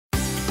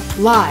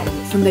Live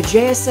from the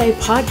JSA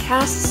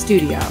Podcast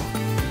Studio,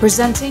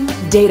 presenting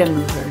Data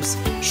Movers,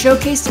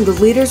 showcasing the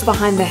leaders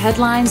behind the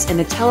headlines in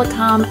the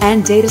telecom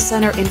and data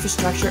center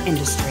infrastructure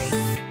industry.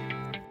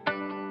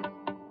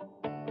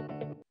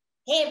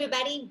 Hey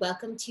everybody,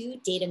 welcome to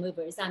Data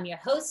Movers. I'm your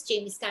host,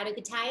 Jaymie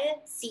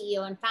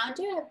CEO and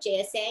founder of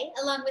JSA,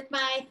 along with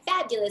my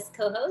fabulous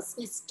co-host,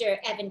 Mr.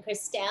 Evan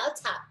Christel,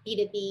 top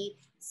B2B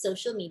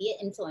social media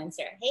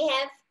influencer. Hey,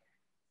 Ev.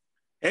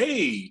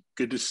 Hey,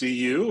 good to see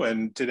you.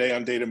 And today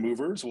on Data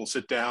Movers, we'll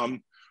sit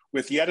down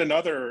with yet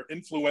another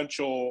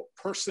influential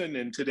person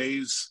in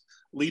today's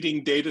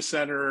leading data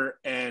center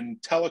and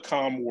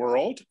telecom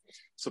world,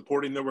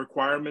 supporting the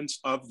requirements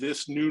of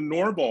this new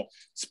normal.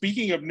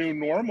 Speaking of new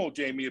normal,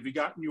 Jaymie, have you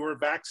gotten your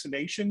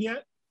vaccination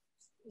yet?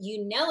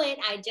 You know it.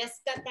 I just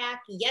got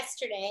back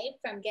yesterday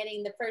from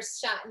getting the first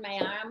shot in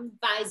my arm,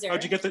 Pfizer.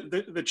 How'd you get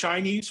the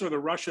Chinese or the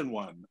Russian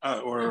one?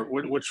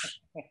 Which?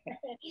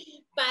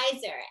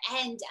 Pfizer.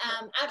 And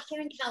out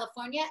here in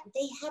California,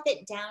 they have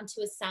it down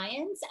to a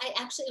science.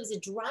 It was a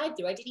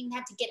drive-through. I didn't even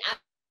have to get out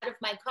of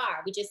my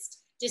car. We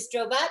just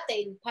drove up.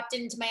 They popped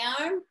it into my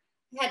arm.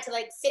 I had to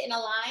sit in a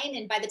line.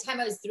 And by the time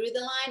I was through the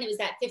line, it was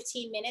that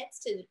 15 minutes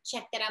to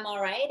check that I'm all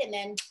right. And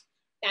then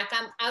back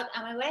out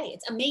on my way.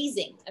 It's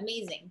amazing.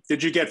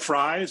 Did you get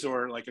fries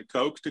or a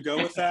Coke to go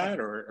with that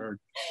or?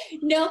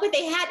 No, but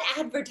they had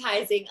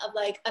advertising of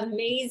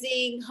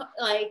amazing,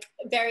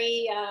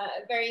 very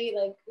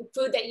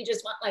food that you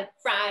just want,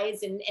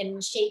 fries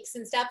and shakes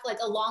and stuff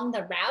along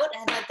the route.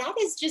 And I thought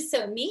that is just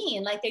so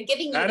mean. They're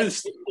giving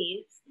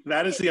you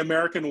that is the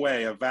American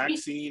way, a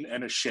vaccine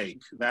and a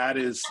shake. That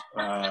is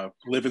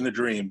living the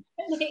dream.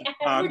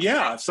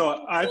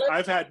 So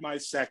I've had my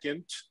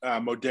second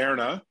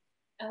Moderna.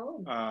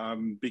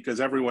 Because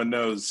everyone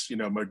knows,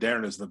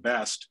 Moderna is the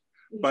best.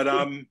 But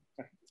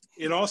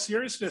in all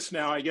seriousness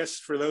now, I guess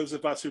for those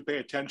of us who pay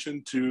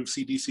attention to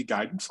CDC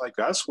guidance like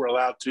us, we're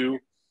allowed to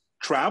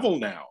travel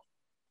now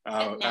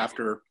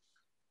after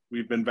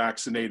we've been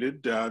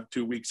vaccinated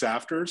 2 weeks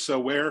after. So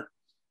we're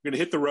going to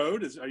hit the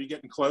road. Are you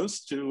getting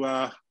close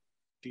to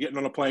getting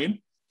on a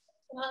plane?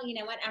 Well, you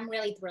know what? I'm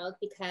really thrilled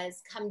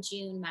because come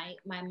June,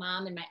 my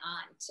mom and my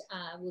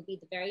aunt will be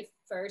the very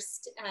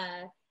first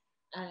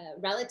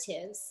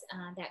relatives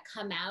that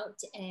come out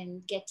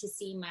and get to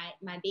see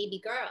my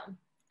baby girl,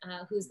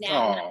 who's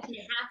now 9.5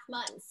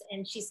 months,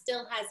 and she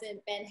still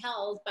hasn't been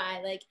held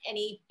by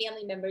any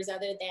family members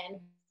other than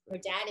her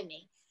dad and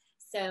me.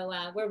 So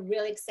we're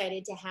really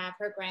excited to have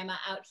her grandma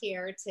out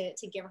here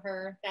to give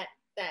her that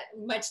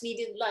much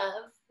needed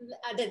love,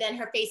 other than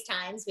her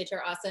FaceTimes, which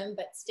are awesome,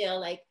 but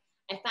still I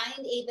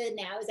find Ava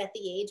now is at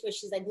the age where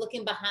she's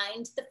looking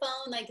behind the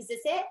phone, is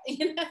this it?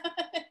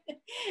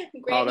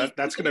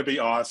 That's going to be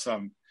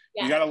awesome.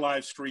 Yeah. You got to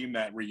live stream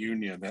that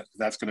reunion.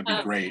 That's going to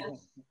be great.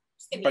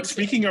 But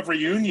speaking of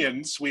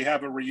reunions, we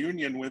have a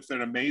reunion with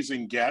an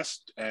amazing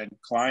guest and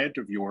client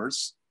of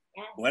yours.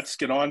 Yes. Let's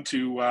get on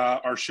to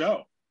our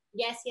show.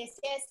 Yes.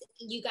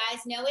 You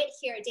guys know it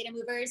here at Data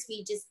Movers.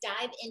 We just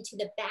dive into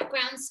the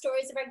background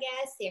stories of our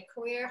guests, their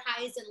career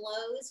highs and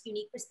lows,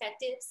 unique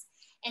perspectives.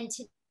 And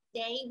today,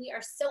 we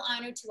are so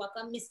honored to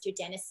welcome Mr.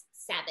 Denis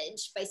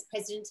Savage, Vice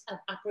President of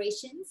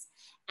Operations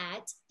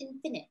at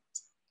NFINIT.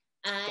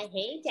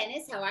 Hey,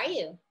 Denis, how are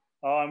you?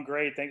 Oh, I'm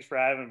great. Thanks for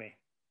having me.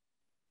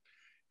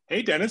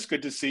 Hey, Denis,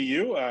 good to see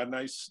you.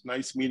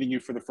 Nice meeting you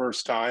for the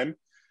first time.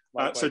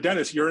 So,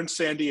 Denis, you're in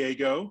San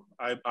Diego,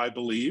 I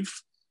believe.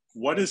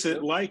 What is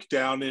it like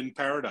down in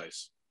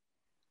paradise?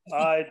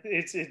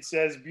 It's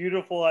as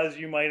beautiful as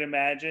you might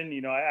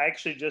imagine. I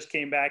actually just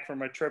came back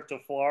from a trip to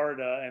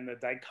Florida, and the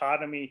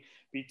dichotomy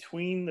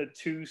between the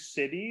two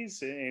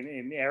cities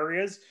in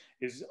areas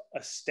is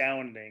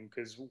astounding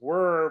because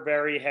we're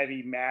very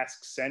heavy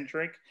mask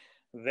centric.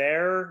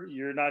 There,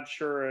 you're not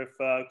sure if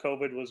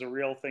COVID was a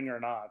real thing or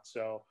not.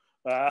 So,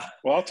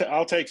 well,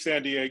 I'll take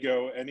San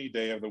Diego any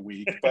day of the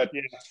week. But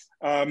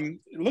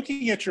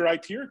looking at your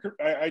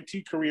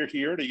IT career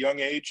here at a young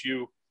age,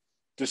 you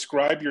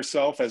describe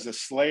yourself as a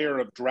slayer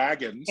of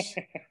dragons,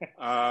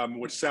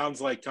 which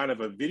sounds like kind of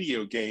a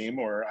video game,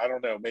 or I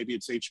don't know, maybe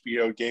it's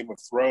HBO Game of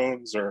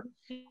Thrones or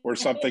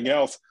something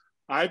else.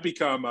 I've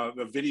become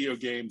a video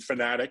game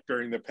fanatic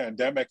during the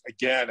pandemic,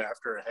 again,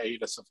 after a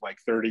hiatus of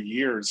 30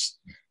 years.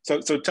 So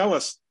tell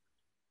us,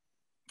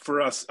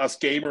 for us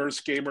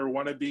gamers, gamer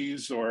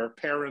wannabes, or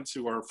parents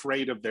who are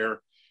afraid of their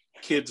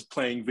kids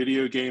playing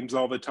video games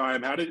all the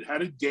time, how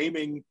did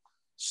gaming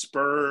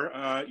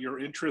spur your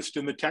interest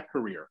in the tech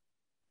career?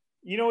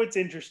 It's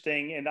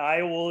interesting, and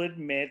I will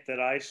admit that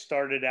I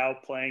started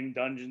out playing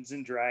Dungeons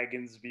and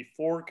Dragons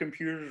before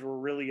computers were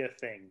really a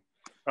thing.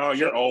 Oh,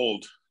 you're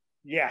old.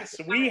 Yes,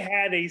 we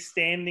had a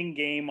standing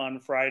game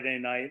on Friday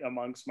night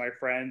amongst my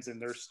friends,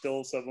 and they're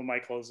still some of my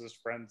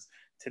closest friends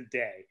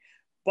today.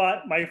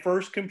 But my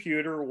first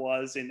computer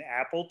was an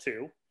Apple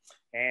II,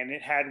 and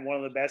it had one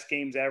of the best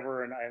games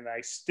ever, and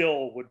I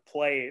still would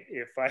play it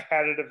if I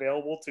had it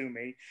available to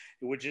me,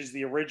 which is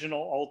the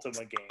original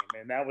Ultima game,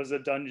 and that was a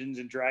Dungeons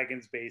and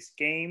Dragons based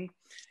game.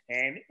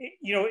 And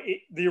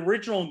the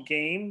original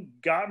game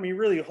got me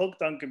really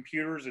hooked on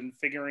computers and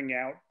figuring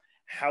out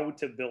how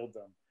to build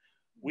them.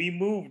 We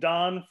moved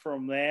on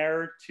from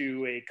there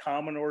to a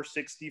Commodore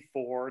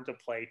 64 to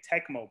play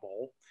Tecmo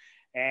Bowl,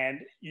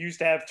 and used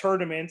to have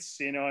tournaments,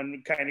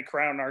 and kind of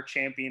crown our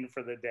champion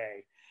for the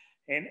day.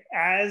 And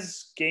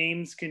as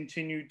games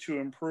continued to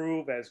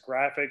improve, as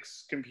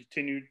graphics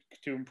continued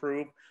to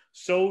improve,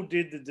 so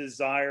did the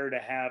desire to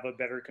have a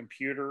better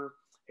computer,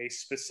 a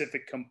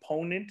specific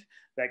component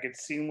that could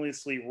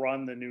seamlessly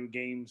run the new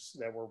games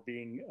that were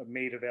being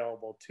made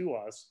available to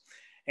us.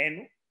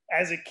 And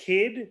as a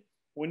kid,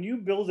 when you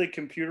build a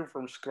computer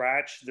from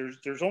scratch,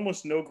 there's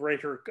almost no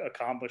greater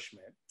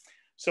accomplishment.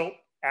 So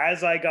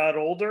as I got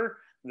older,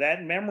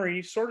 that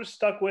memory sort of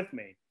stuck with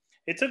me.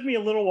 It took me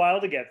a little while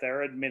to get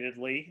there,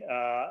 admittedly.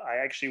 I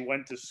actually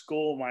went to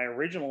school. My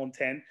original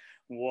intent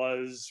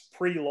was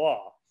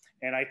pre-law.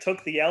 And I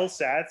took the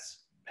LSATs,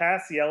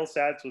 passed the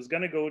LSATs, was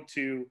going to go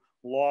to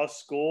law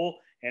school,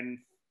 and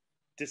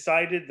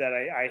decided that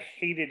I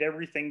hated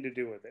everything to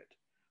do with it.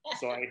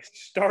 So I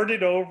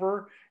started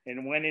over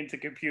and went into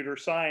computer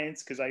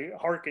science because I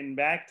hearkened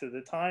back to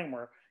the time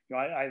where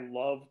I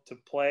love to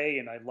play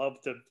and I love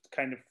to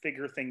kind of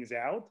figure things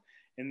out.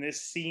 And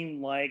this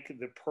seemed like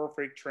the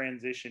perfect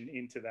transition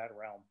into that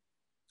realm.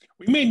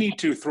 We may need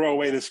to throw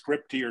away the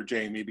script here,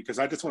 Jaymie, because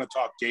I just want to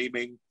talk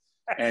gaming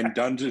and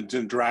Dungeons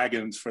and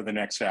Dragons for the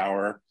next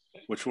hour,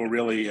 which will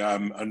really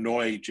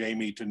annoy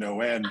Jaymie to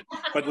no end.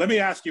 But let me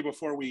ask you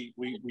before we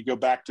go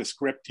back to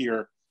script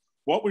here,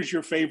 what was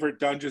your favorite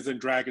Dungeons and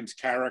Dragons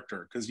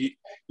character? Because you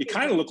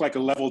kind of look like a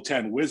level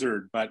 10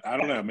 wizard, but I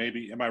don't know,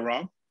 maybe, am I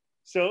wrong?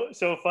 So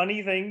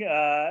funny thing,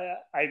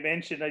 I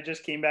mentioned I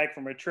just came back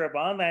from a trip.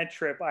 On that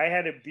trip, I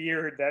had a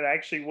beard that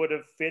actually would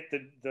have fit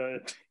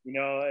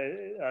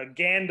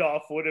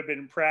Gandalf would have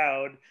been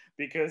proud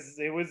because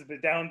it was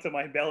down to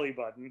my belly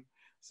button.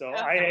 So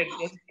I had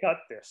just cut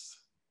this.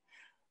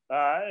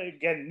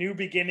 Again, new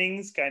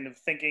beginnings, kind of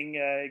thinking,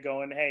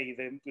 going, hey,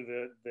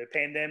 the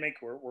pandemic,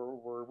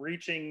 we're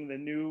reaching the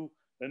new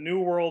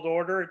world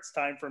order. It's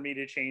time for me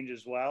to change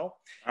as well.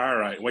 All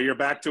right. Well, you're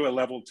back to a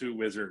level 2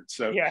 wizard.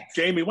 So, yes.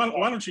 Jaymie,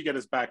 why don't you get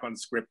us back on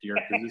script here,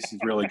 because this is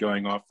really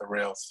going off the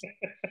rails.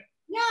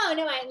 No, I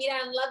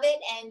love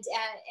it,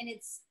 and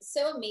it's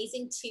so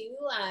amazing too.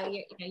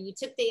 You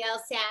took the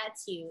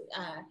LSATs,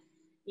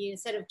 you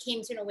sort of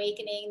came to an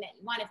awakening that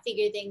you want to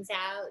figure things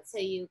out. So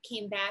you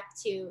came back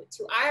to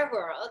our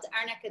world,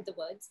 our neck of the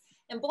woods,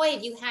 and boy,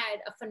 have you had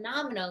a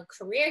phenomenal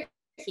career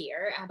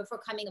here. Before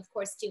coming, of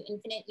course, to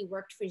NFINIT, you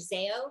worked for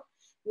Zayo,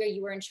 where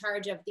you were in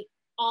charge of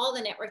all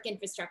the network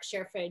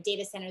infrastructure for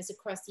data centers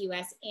across the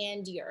US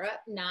and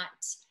Europe. Not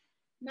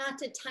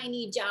a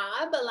tiny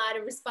job, a lot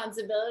of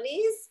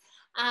responsibilities.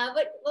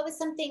 What was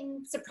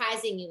something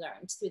surprising you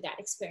learned through that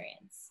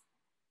experience?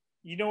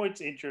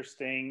 What's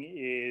interesting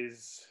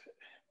is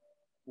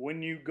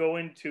when you go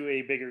into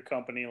a bigger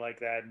company like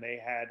that, and they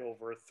had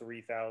over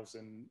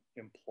 3,000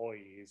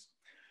 employees,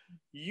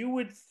 you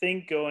would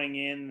think going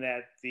in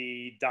that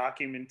the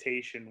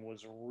documentation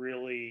was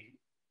really,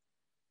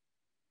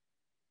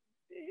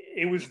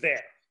 it was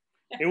there.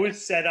 It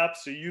was set up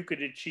so you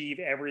could achieve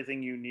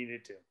everything you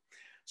needed to.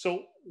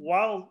 So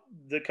while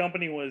the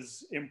company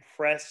was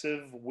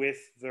impressive with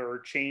their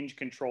change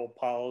control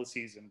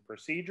policies and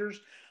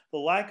procedures, the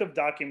lack of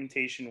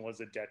documentation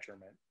was a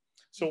detriment.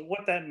 So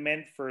what that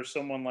meant for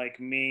someone like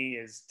me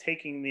is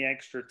taking the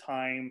extra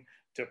time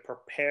to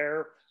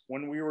prepare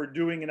when we were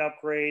doing an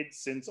upgrade,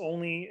 since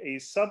only a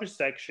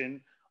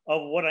subsection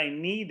of what I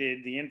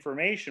needed, the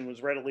information,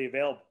 was readily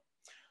available.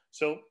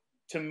 So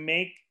to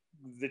make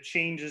the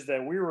changes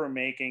that we were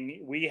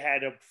making, we had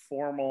to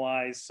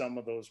formalize some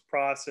of those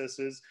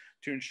processes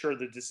to ensure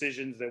the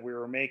decisions that we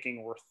were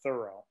making were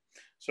thorough.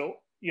 So,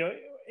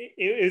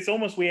 it's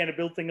almost we had to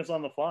build things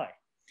on the fly.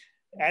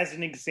 As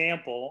an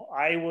example,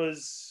 I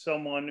was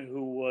someone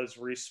who was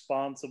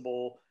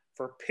responsible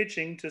for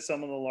pitching to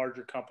some of the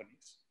larger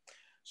companies.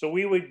 So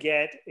we would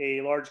get a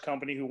large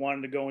company who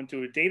wanted to go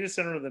into a data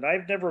center that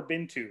I've never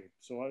been to.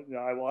 So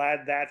I will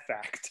add that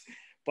fact.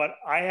 But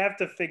I have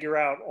to figure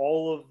out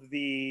all of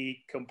the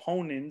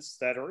components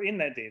that are in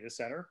that data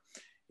center,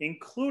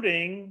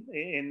 including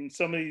in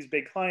some of these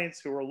big clients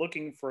who are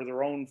looking for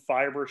their own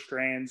fiber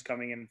strands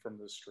coming in from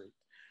the street.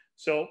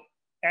 So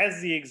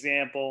as the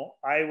example,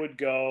 I would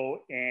go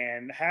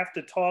and have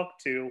to talk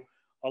to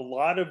a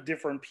lot of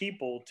different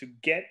people to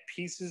get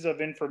pieces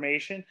of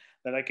information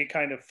that I could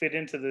kind of fit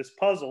into this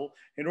puzzle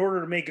in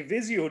order to make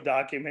Visio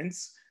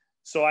documents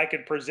so I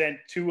could present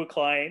to a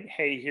client,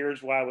 hey,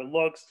 here's how it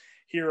looks.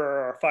 Here are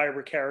our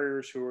fiber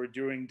carriers who are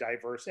doing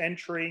diverse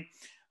entry.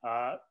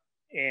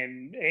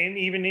 And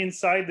even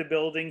inside the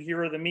building,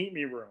 here are the meet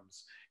me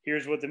rooms.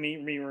 Here's what the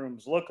meet me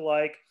rooms look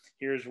like.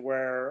 Here's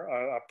where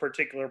a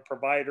particular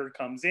provider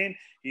comes in.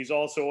 He's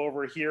also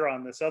over here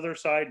on this other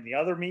side in the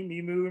other meet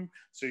me room.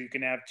 So you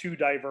can have two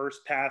diverse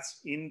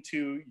paths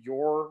into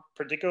your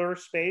particular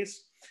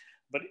space.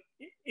 But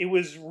it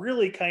was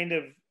really kind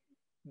of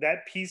that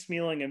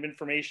piecemealing of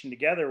information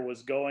together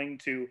was going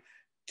to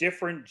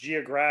different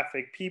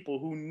geographic people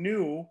who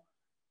knew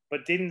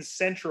but didn't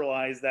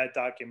centralize that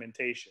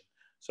documentation.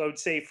 So I would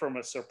say from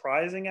a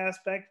surprising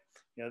aspect,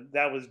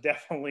 that was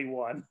definitely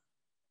one.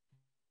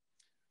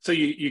 So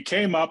you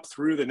came up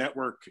through the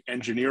network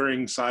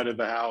engineering side of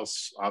the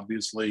house,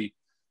 obviously,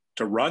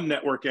 to run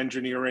network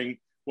engineering.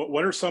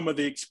 What are some of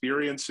the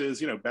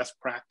experiences, best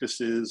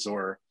practices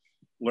or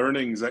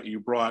learnings that you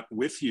brought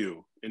with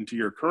you into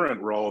your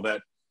current role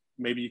that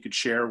maybe you could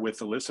share with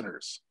the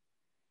listeners?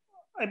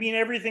 I mean,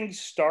 everything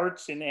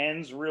starts and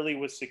ends really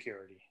with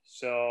security.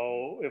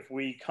 So if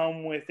we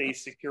come with a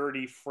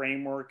security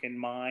framework in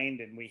mind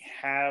and we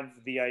have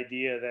the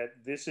idea that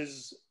this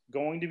is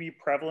going to be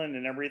prevalent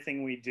in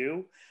everything we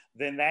do,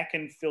 then that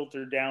can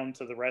filter down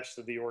to the rest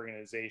of the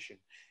organization.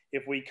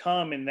 If we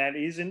come and that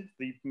isn't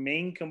the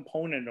main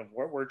component of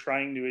what we're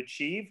trying to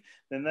achieve,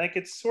 then that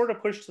gets sort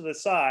of pushed to the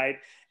side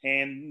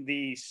and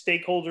the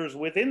stakeholders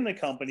within the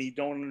company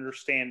don't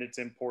understand its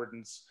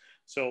importance.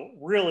 So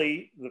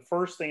really, the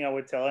first thing I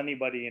would tell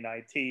anybody in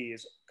IT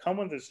is come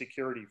with a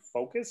security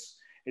focus.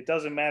 It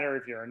doesn't matter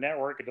if you're a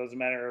network. It doesn't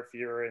matter if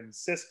you're in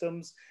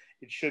systems.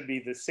 It should be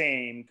the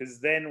same, because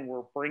then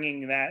we're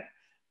bringing that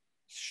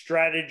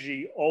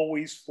strategy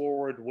always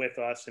forward with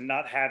us and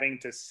not having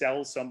to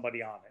sell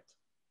somebody on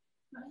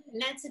it.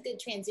 And that's a good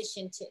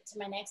transition to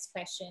my next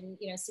question.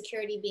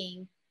 Security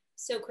being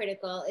so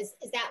critical. Is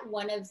that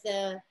one of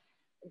the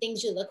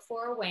things you look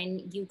for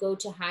when you go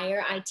to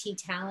hire IT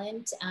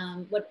talent?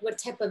 What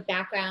type of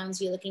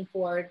backgrounds are you looking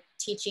for,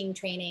 teaching,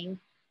 training,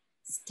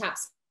 top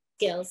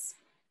skills?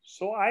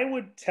 So I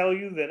would tell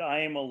you that I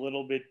am a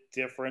little bit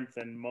different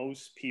than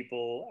most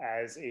people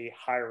as a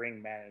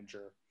hiring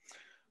manager.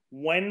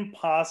 When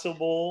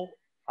possible,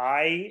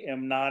 I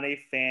am not a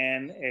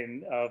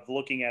fan of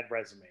looking at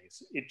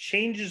resumes. It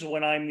changes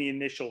when I'm the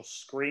initial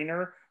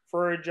screener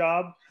for a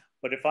job,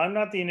 but if I'm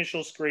not the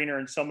initial screener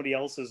and somebody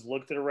else has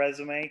looked at a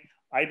resume,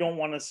 I don't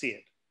want to see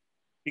it,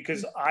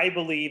 because I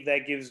believe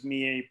that gives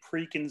me a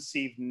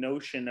preconceived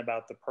notion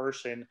about the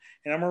person,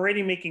 and I'm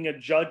already making a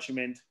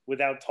judgment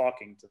without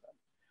talking to them.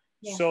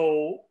 Yeah.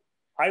 So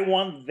I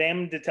want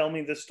them to tell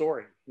me the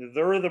story.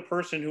 They're the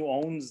person who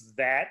owns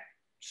that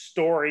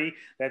story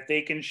that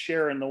they can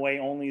share in the way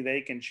only they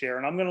can share.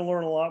 And I'm going to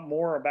learn a lot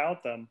more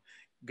about them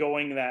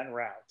going that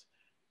route.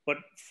 But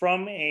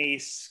from a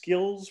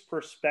skills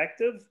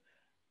perspective,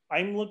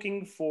 I'm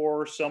looking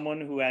for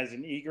someone who has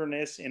an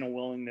eagerness and a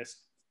willingness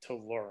to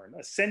learn.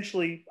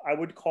 Essentially, I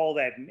would call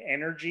that an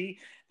energy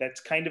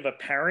that's kind of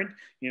apparent.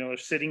 They're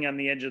sitting on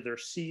the edge of their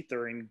seat,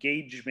 their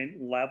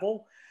engagement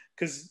level.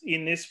 Because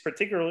in this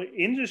particular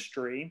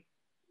industry,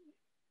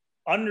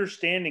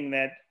 understanding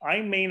that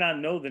I may not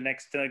know the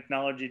next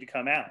technology to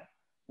come out,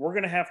 we're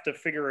going to have to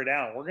figure it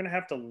out. We're going to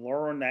have to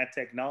learn that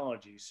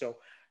technology. So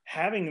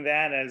having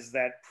that as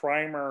that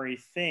primary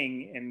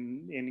thing,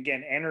 and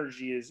again,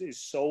 energy is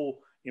so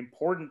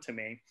important to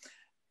me,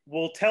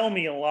 will tell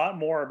me a lot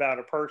more about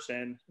a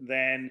person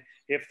than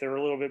if they're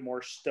a little bit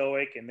more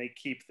stoic and they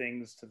keep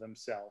things to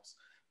themselves.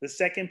 The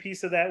second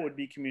piece of that would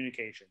be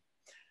communication.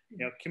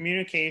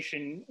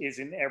 Communication is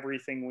in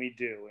everything we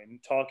do,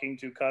 and talking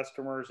to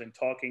customers and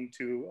talking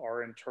to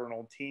our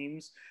internal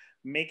teams,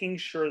 making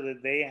sure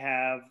that they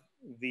have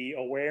the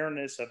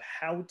awareness of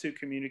how to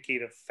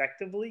communicate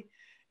effectively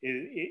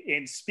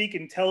and speak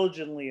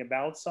intelligently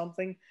about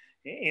something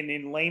and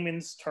in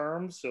layman's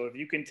terms. So if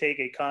you can take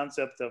a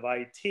concept of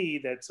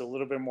IT that's a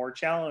little bit more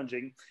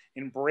challenging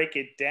and break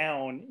it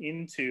down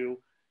into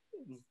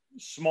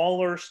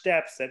smaller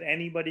steps that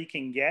anybody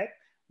can get,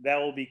 that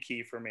will be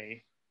key for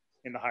me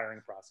in the hiring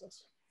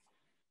process.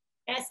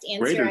 Best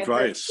answer. Great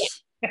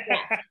advice.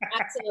 Yeah,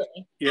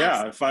 absolutely.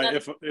 Yeah,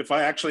 absolutely. if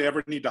I actually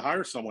ever need to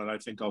hire someone, I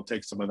think I'll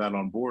take some of that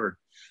on board.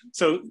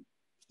 So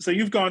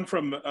you've gone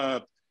from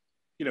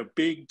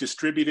big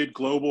distributed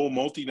global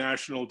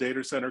multinational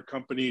data center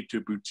company to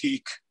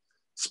boutique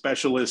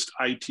specialist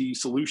IT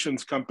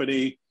solutions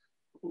company.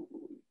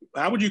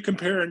 How would you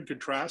compare and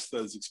contrast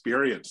those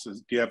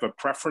experiences? Do you have a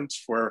preference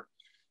for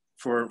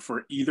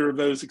either of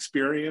those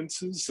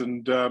experiences?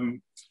 And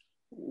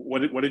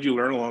what did you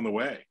learn along the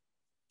way?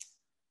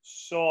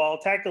 So I'll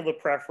tackle the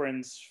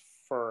preference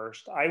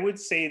first. I would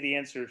say the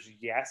answer is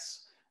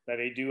yes,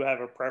 that I do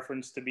have a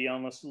preference to be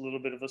on a little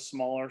bit of a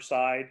smaller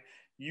side.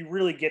 You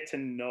really get to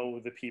know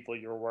the people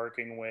you're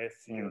working with.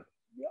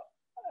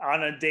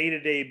 On a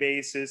day-to-day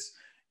basis,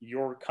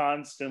 you're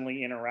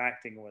constantly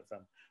interacting with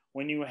them.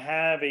 When you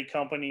have a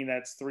company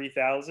that's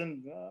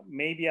 3,000,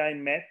 maybe I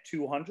met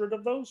 200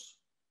 of those,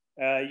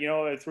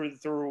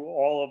 through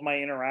all of my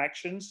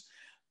interactions.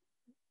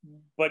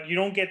 But you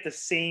don't get the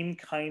same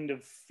kind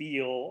of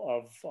feel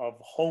of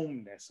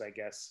homeness, I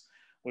guess,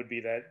 would be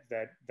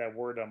that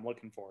word I'm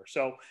looking for.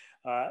 So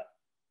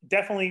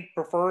definitely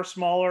prefer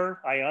smaller.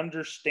 I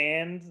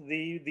understand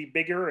the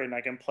bigger, and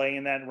I can play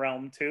in that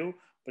realm too,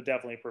 but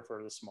definitely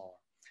prefer the smaller.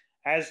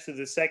 As to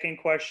the second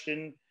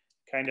question,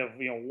 kind of,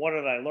 what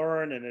did I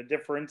learn and the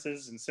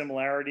differences and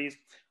similarities?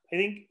 I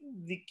think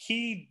the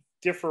key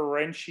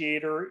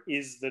differentiator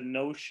is the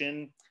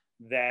notion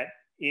that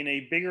in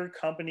a bigger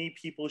company,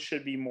 people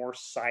should be more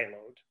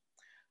siloed.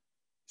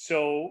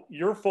 So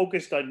you're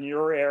focused on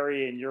your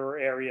area and your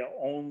area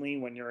only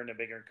when you're in a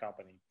bigger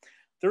company.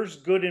 There's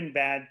good and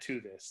bad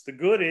to this. The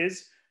good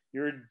is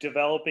you're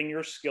developing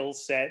your skill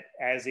set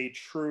as a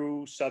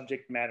true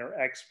subject matter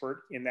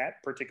expert in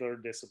that particular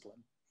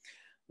discipline.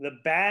 The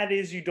bad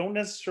is you don't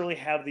necessarily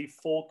have the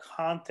full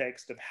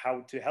context of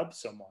how to help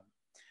someone.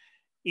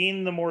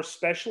 In the more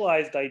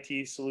specialized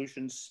IT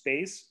solutions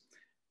space,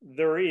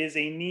 there is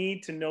a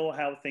need to know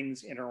how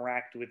things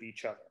interact with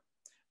each other.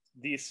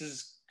 This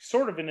is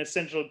sort of an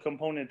essential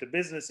component to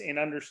business in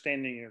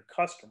understanding your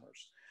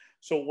customers.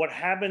 So what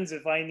happens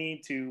if I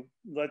need to,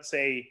 let's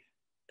say,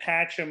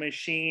 patch a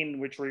machine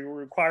which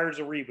requires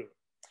a reboot?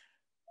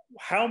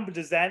 How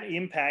does that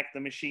impact the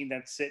machine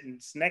that's sitting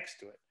next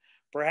to it?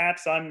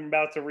 Perhaps I'm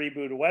about to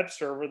reboot a web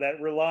server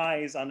that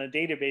relies on a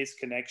database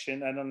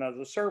connection and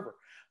another server.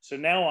 So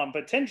now I'm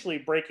potentially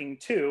breaking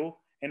two,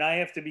 and I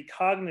have to be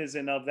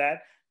cognizant of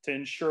that to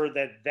ensure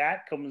that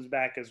that comes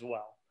back as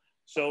well.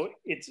 So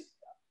it's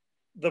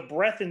the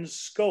breadth and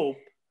scope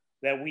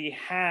that we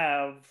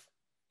have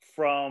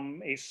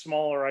from a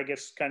smaller, I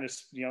guess, kind of,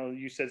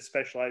 you said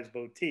specialized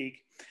boutique,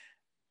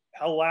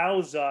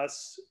 allows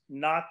us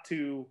not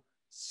to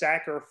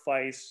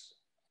sacrifice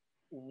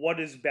what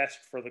is best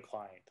for the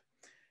client.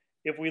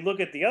 If we look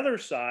at the other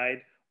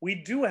side, we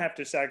do have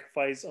to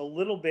sacrifice a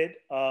little bit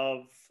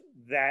of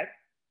that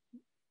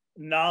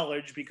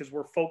knowledge because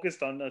we're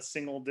focused on a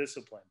single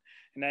discipline.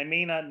 And I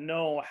may not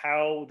know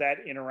how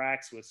that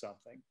interacts with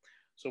something.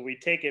 So we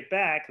take it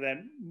back,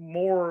 then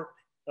more,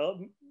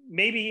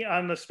 maybe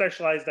on the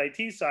specialized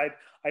IT side,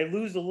 I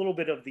lose a little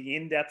bit of the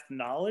in-depth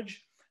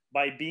knowledge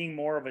by being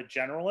more of a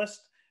generalist,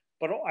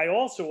 but I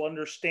also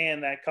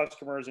understand that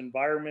customer's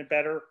environment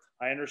better.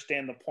 I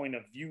understand the point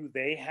of view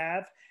they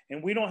have,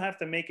 and we don't have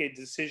to make a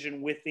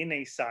decision within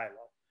a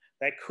silo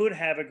that could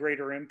have a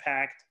greater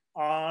impact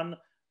on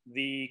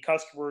the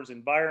customer's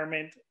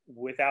environment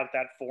without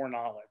that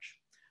foreknowledge.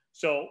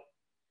 So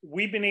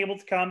we've been able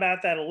to combat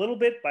that a little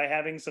bit by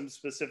having some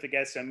specific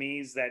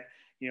SMEs that,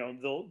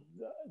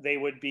 they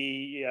would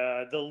be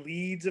the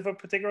leads of a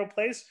particular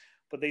place,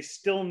 but they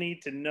still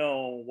need to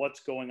know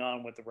what's going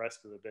on with the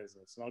rest of the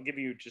business. And I'll give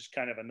you just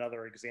kind of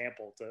another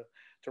example to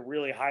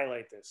really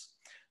highlight this.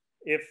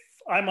 If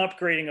I'm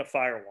upgrading a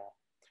firewall,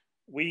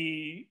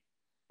 we,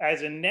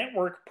 as a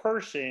network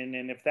person,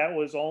 and if that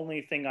was the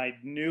only thing I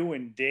knew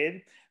and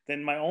did,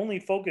 then my only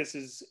focus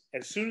is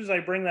as soon as I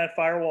bring that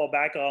firewall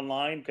back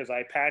online because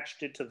I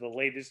patched it to the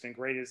latest and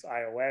greatest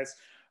iOS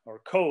or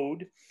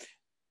code,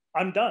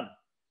 I'm done.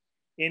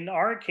 In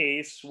our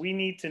case, we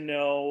need to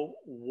know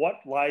what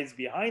lies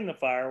behind the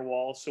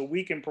firewall so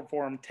we can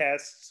perform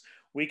tests.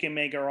 We can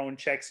make our own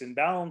checks and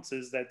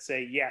balances that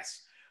say,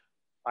 yes,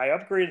 I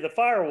upgraded the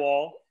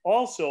firewall.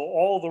 Also,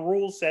 all the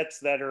rule sets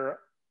that are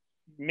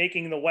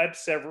making the web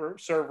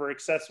server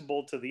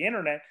accessible to the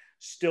internet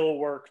still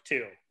work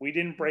too. We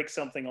didn't break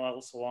something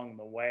else along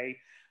the way.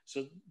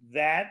 So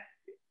that,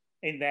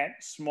 in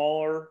that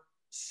smaller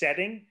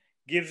setting,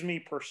 gives me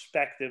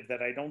perspective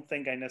that I don't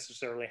think I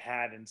necessarily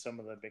had in some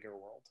of the bigger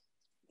world.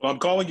 Well, I'm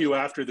calling you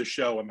after the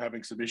show. I'm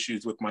having some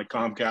issues with my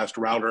Comcast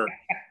router,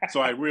 so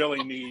I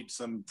really need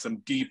some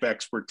deep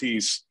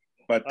expertise.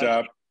 But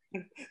I'm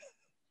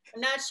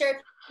not sure if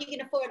you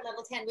can afford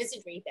level 10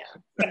 wizardry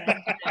though.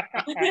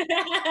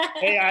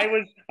 Hey, I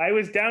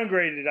was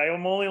downgraded. I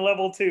am only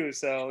level 2,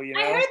 so I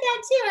heard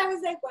that too. I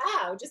was like,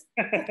 wow, just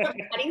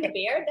cutting the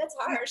beard, that's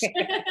harsh.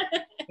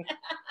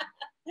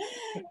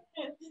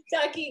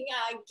 Talking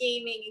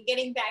gaming and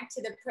getting back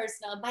to the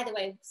personal, by the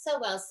way, so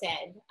well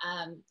said.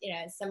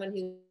 As someone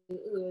who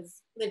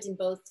has lived in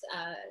both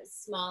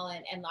small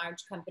and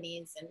large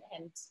companies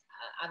and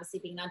obviously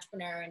being an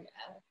entrepreneur and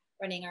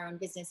running our own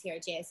business here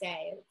at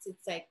JSA,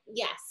 it's like,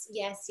 yes.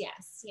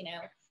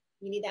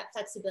 You need that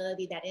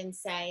flexibility, that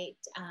insight.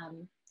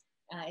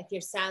 If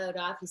you're siloed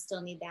off, you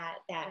still need that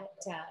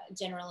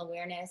general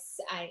awareness.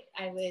 I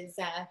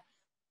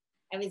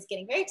was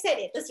getting very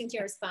excited listening to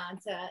your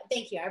response.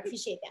 Thank you, I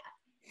appreciate that.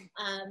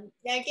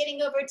 Now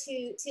getting over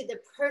to the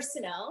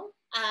personal,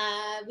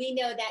 we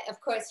know that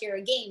of course you're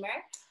a gamer,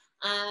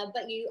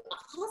 but you're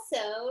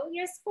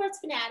a sports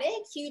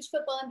fanatic, huge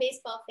football and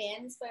baseball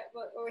fans,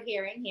 what we're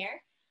hearing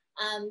here.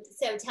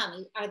 So tell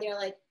me, are there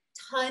like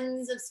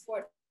tons of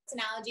sports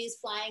analogies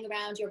flying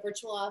around your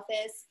virtual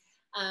office?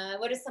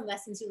 What are some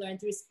lessons you learned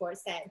through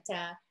sports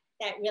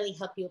that really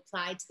help you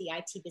apply to the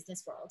IT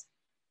business world?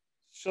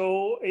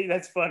 So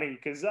that's funny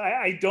because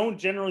I don't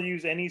generally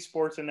use any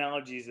sports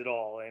analogies at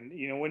all. And,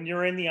 when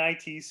you're in the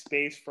IT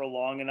space for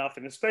long enough,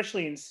 and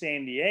especially in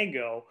San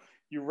Diego,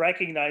 you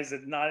recognize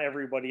that not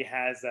everybody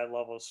has that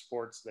level of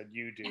sports that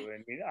you do.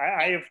 And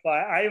I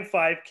have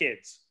 5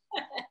 kids.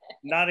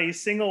 not a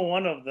single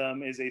one of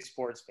them is a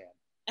sports fan.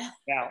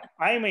 Now,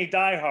 I'm a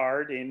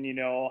diehard in,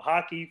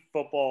 hockey,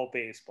 football,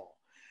 baseball.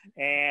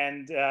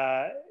 And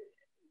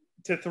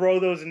to throw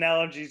those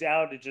analogies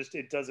out,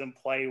 it doesn't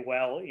play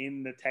well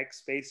in the tech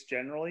space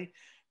generally,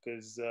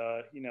 because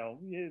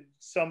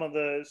some of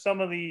the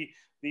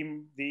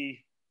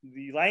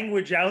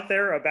language out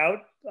there about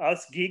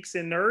us geeks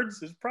and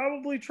nerds is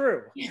probably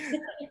true.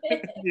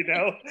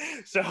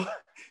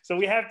 So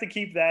we have to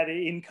keep that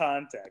in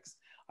context.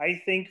 I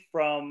think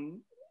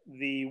from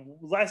the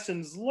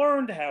lessons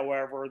learned,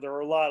 however, there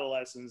are a lot of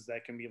lessons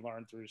that can be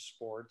learned through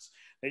sports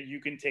that you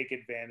can take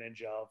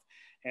advantage of.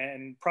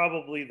 And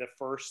probably the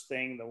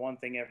one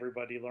thing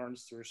everybody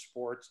learns through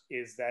sports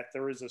is that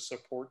there is a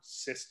support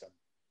system.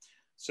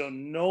 So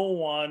no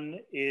one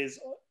is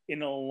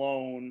in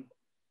alone,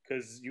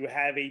 because you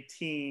have a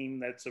team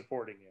that's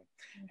supporting you.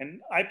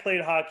 And I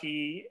played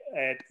hockey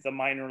at the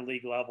minor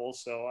league level,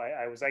 so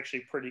I was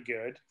actually pretty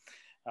good.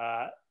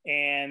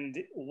 And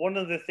one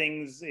of the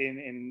things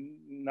in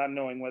not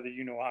knowing whether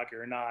you know hockey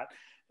or not,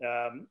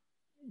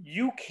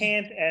 you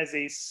can't, as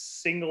a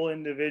single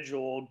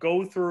individual,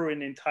 go through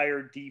an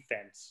entire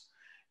defense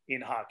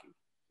in hockey.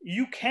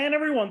 You can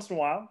every once in a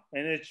while,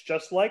 and it's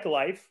just like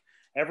life.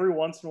 Every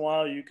once in a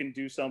while, you can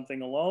do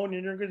something alone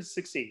and you're going to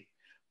succeed.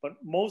 But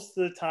most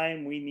of the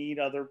time, we need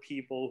other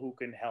people who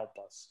can help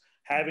us.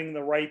 Having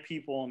the right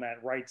people in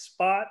that right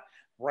spot,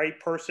 right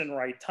person,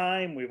 right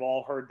time. We've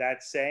all heard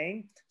that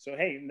saying. So,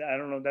 hey, I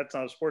don't know, that's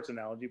not a sports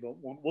analogy, but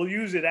we'll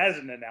use it as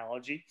an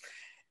analogy.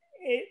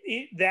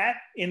 That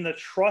in the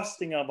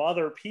trusting of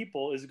other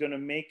people is going to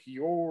make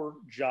your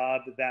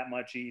job that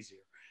much easier.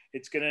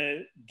 It's going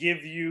to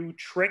give you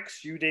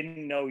tricks you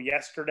didn't know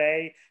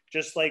yesterday,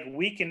 just like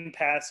we can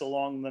pass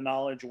along the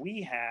knowledge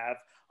we have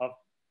of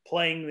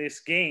playing this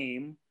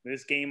game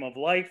of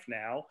life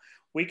now.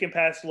 We can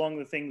pass along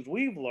the things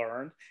we've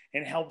learned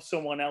and help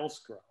someone else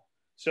grow.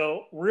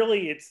 So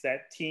really, it's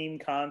that team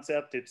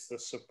concept. It's the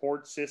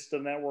support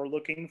system that we're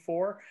looking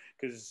for,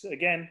 because,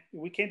 again,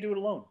 we can't do it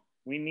alone.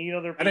 We need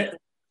other people.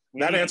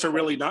 That answer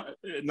really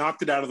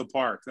knocked it out of the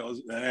park.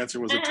 That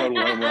answer was a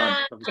total home run.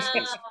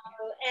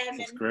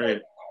 That's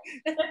great.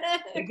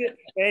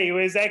 Hey,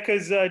 is that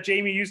because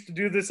Jaymie used to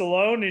do this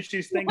alone and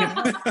she's thinking?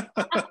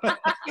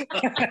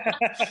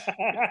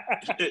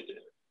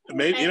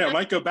 Maybe, it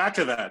might go back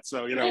to that.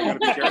 So, we got to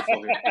be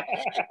careful here.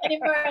 Any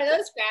more of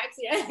those cracks?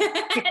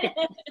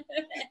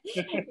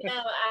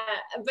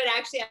 But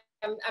actually,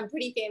 I'm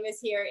pretty famous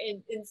here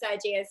inside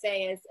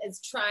JSA as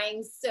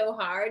trying so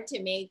hard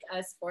to make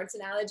a sports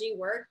analogy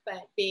work,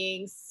 but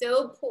being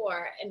so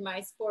poor in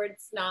my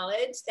sports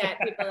knowledge that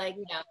people are like,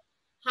 no,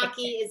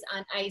 hockey is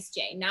on ice,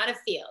 Jay, not a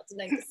field. I'm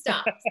like,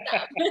 stop.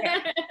 And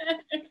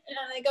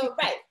I go,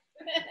 right.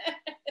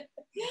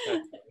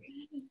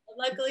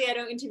 Luckily, I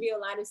don't interview a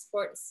lot of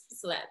sports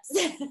celebs.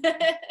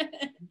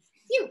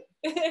 Phew.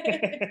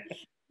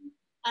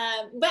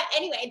 But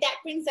anyway, that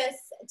brings us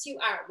to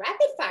our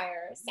rapid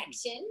fire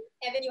section.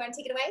 Evan, you want to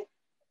take it away?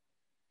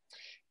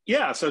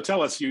 Yeah, so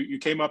tell us, you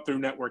came up through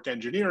network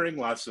engineering,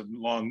 lots of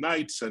long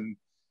nights, and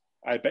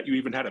I bet you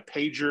even had a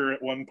pager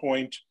at one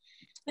point.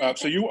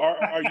 So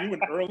are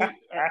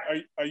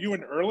you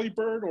an early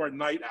bird or a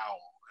night owl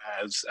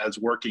as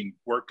work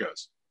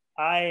goes?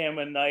 I am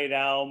a night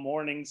owl.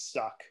 Mornings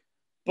suck.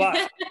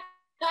 But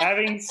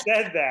having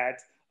said that,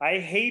 I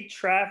hate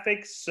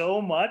traffic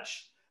so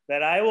much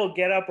that I will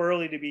get up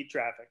early to beat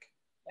traffic.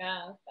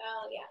 Well,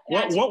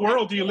 yeah. What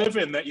world do you live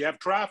in that you have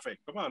traffic?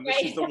 Come on,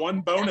 this is the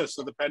one bonus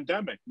of the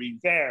pandemic.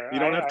 Fair. You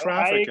don't have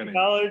traffic I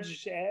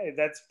acknowledge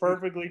that's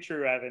perfectly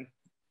true, Evan.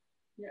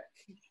 Yeah.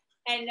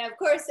 And of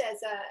course,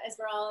 as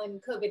we're all in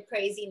COVID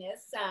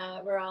craziness,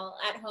 we're all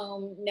at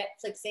home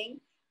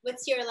Netflixing.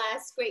 What's your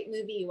last great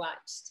movie you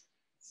watched?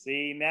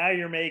 See, now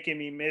you're making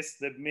me miss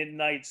the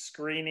midnight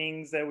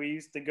screenings that we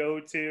used to go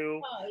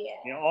to. Oh,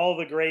 yeah. All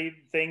the great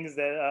things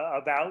that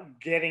about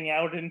getting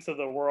out into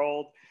the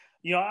world.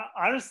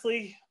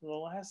 Honestly, the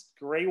last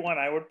great one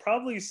I would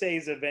probably say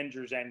is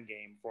Avengers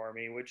Endgame for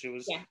me, which it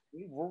was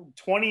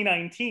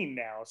 2019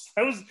 now.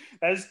 So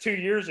that was 2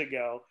 years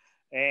ago.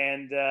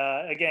 And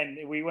again,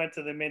 we went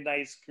to the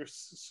midnight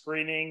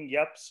screening.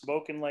 Yep,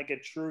 spoken like a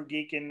true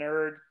geek and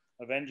nerd.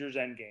 Avengers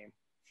Endgame.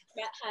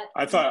 Yeah,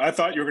 I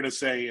thought you were going to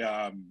say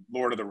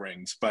Lord of the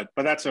Rings, but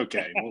that's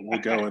okay. We'll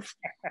go with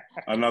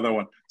another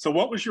one. So,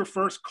 what was your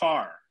first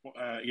car?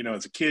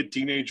 As a kid,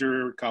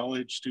 teenager,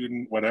 college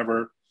student,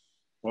 whatever.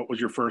 What was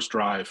your first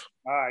drive?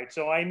 All right.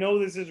 So I know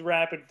this is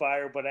rapid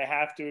fire, but I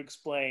have to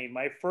explain.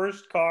 My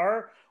first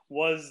car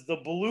was the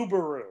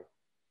Blueberoo.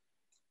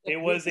 It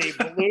was a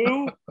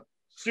blue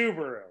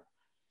Subaru.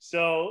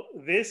 So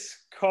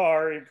this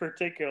car in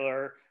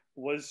particular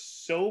was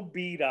so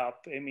beat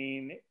up. I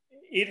mean,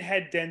 it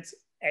had dents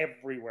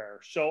everywhere.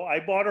 So I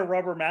bought a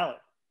rubber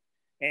mallet.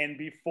 And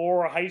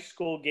before high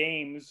school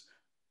games,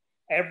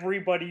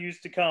 everybody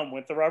used to come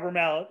with the rubber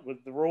mallet.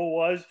 The rule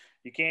was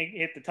you can't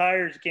hit the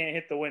tires, you can't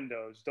hit the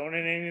windows. Don't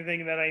hit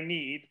anything that I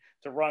need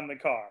to run the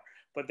car.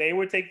 But they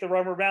would take the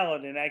rubber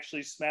mallet and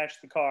actually smash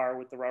the car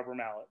with the rubber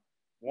mallet.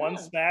 One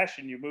smash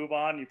and you move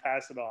on, you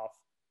pass it off.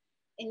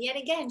 And yet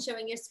again,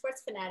 showing your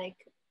sports fanatic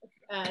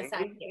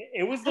side.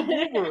 It was the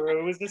blooper.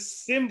 It was the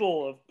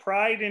symbol of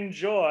pride and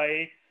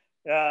joy.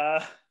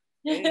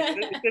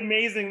 It's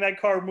amazing that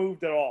car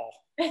moved at all.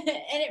 And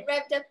it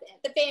revved up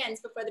the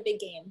fans before the big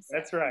games.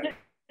 That's right.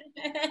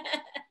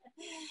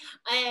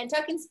 And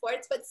talking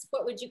sports, what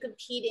sport would you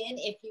compete in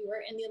if you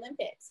were in the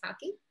Olympics?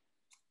 Hockey?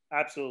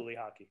 Absolutely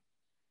hockey.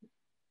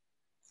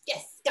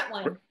 Yes, got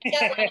one.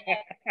 Got one.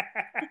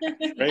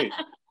 Great.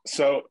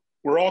 So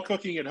we're all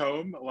cooking at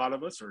home, a lot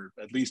of us, or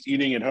at least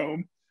eating at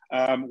home.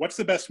 What's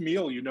the best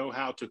meal you know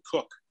how to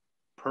cook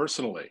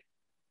personally?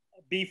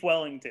 Beef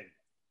Wellington.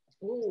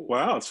 Ooh.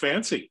 Wow, it's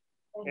fancy.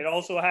 It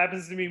also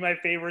happens to be my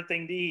favorite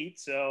thing to eat,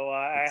 so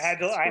I had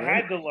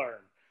to learn.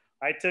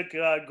 I took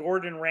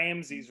Gordon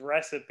Ramsay's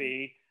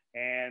recipe,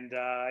 and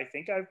I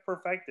think I've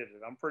perfected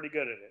it. I'm pretty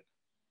good at it.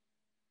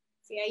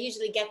 See, I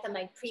usually get them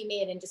like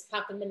pre-made and just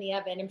pop them in the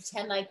oven and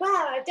pretend like,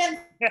 wow, I've done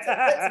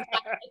some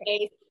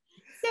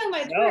so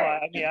much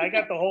work. I mean, I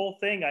got the whole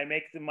thing. I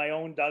make my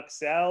own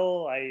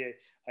duxelle. I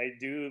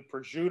do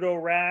prosciutto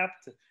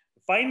wrapped.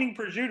 Finding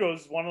prosciutto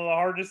is one of the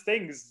hardest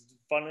things,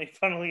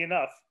 funnily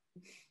enough.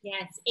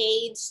 Yeah, it's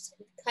aged,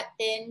 cut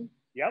thin.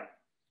 Yep.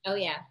 Oh,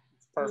 yeah.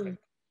 It's perfect.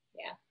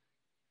 Yeah.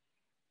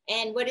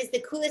 And what is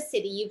the coolest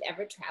city you've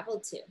ever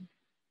traveled to?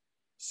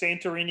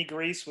 Santorini,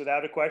 Greece,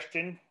 without a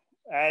question.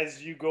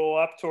 As you go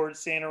up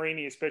towards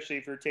Santorini, especially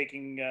if you're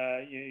taking,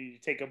 you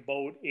take a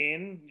boat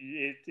in,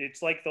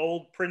 it's like the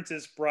old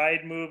Princess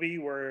Bride movie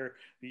where,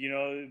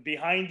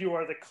 behind you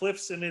are the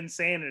cliffs and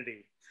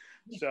insanity.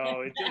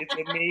 So it's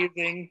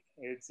amazing.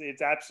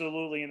 It's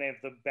absolutely, and they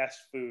have the best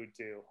food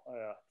too.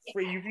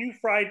 You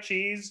fried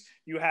cheese,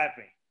 you have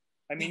me.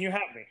 I mean, you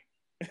have me.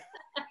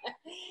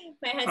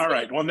 My husband. All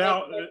right. Well,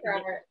 now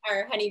for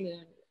our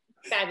honeymoon,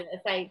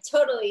 fabulous. I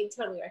totally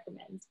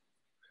recommend.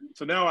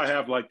 So now I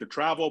have like the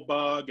travel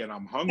bug, and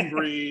I'm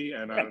hungry,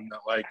 and I'm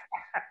like,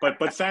 but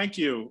thank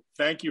you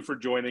for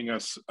joining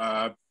us.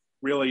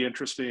 Really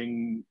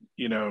interesting,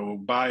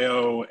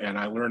 bio, and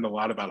I learned a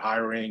lot about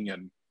hiring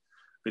and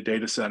the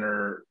data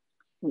center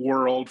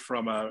world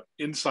from an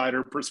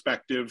insider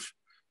perspective.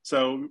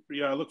 So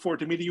yeah, I look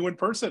forward to meeting you in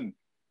person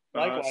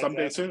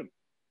someday soon.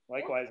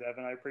 Likewise,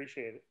 Evan. I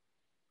appreciate it.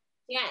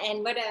 Yeah,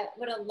 and what a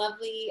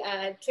lovely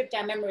trip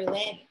down memory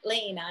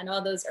lane on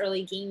all those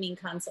early gaming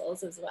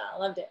consoles as well.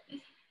 Loved it.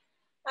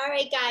 All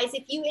right, guys,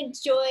 if you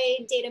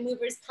enjoyed Data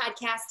Movers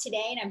podcast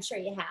today, and I'm sure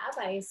you have,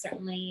 I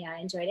certainly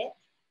enjoyed it,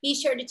 be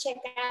sure to check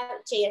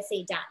out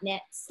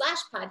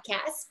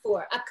jsa.net/podcast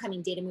for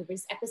upcoming Data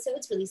Movers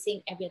episodes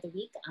releasing every other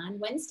week on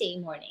Wednesday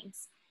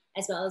mornings,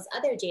 as well as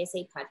other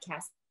JSA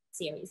podcast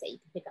series that you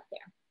can pick up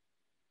there.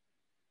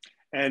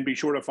 And be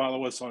sure to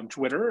follow us on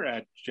Twitter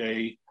at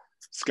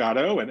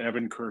Scotto and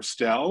Evan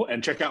Kirstel,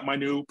 and check out my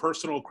new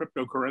personal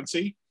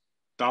cryptocurrency,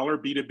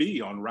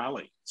 $B2B on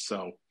Rally.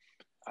 So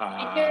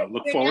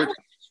look forward.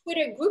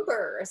 Twitter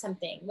grouper or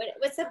something.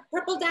 What's the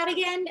purple dot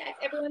again?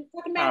 Everyone's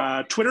talking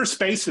about Twitter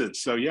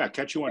Spaces. So yeah,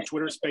 catch you on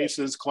Twitter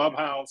Spaces,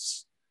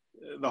 Clubhouse,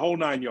 the whole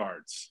 9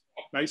 yards.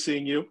 Nice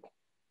seeing you.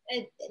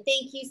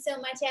 Thank you so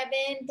much,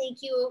 Evan.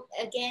 Thank you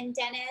again,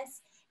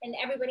 Dennis, and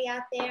everybody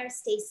out there.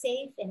 Stay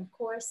safe, and of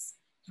course,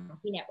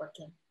 happy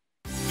networking.